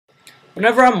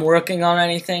Whenever I'm working on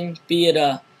anything, be it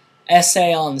a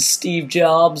essay on Steve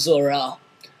Jobs or a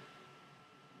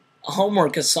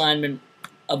homework assignment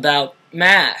about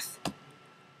math,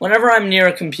 whenever I'm near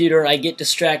a computer, I get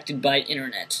distracted by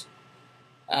internet.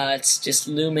 It's just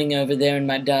looming over there in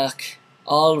my dock.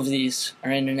 All of these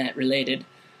are internet related.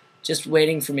 Just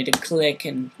waiting for me to click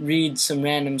and read some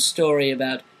random story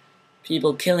about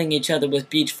people killing each other with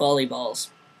beach volleyballs.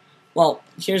 Well,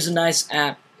 here's a nice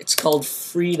app. It's called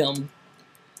Freedom.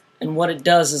 And what it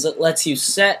does is it lets you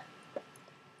set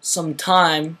some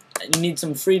time. You need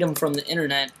some freedom from the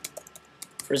internet.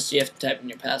 First you have to type in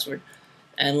your password.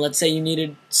 And let's say you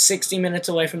needed 60 minutes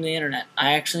away from the internet.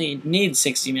 I actually need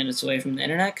 60 minutes away from the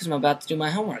internet because I'm about to do my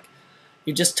homework.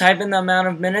 You just type in the amount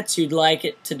of minutes you'd like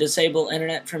it to disable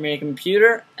internet from your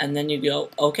computer, and then you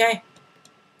go, OK.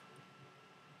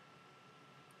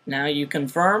 Now you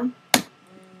confirm.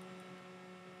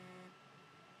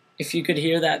 If you could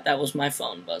hear that, that was my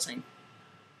phone buzzing.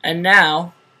 And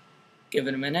now, give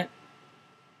it a minute.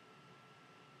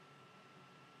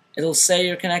 It'll say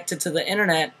you're connected to the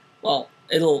internet. Well,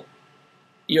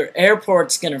 your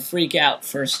airport's gonna freak out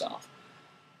first off.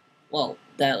 Well,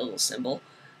 that little symbol.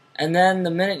 And then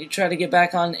the minute you try to get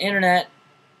back on the internet,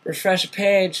 refresh a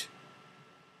page,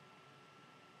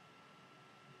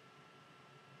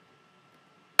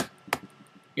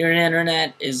 your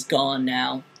internet is gone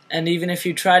now. And even if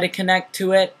you try to connect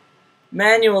to it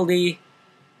manually,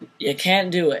 you can't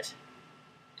do it.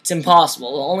 It's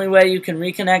impossible. The only way you can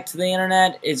reconnect to the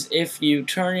internet is if you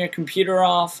turn your computer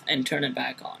off and turn it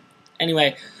back on.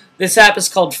 Anyway, this app is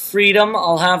called Freedom.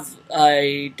 I'll have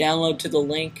a download to the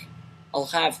link. I'll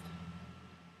have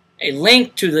a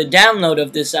link to the download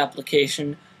of this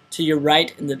application to your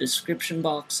right in the description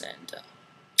box. And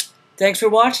thanks for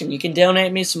watching. You can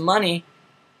donate me some money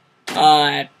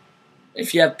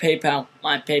if you have PayPal.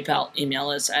 My PayPal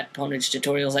email is at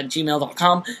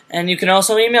ponagetutorials@gmail.com, and you can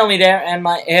also email me there, and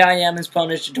my AIM is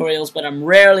ponagetutorials, but I'm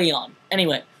rarely on.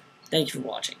 Anyway, thank you for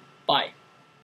watching. Bye.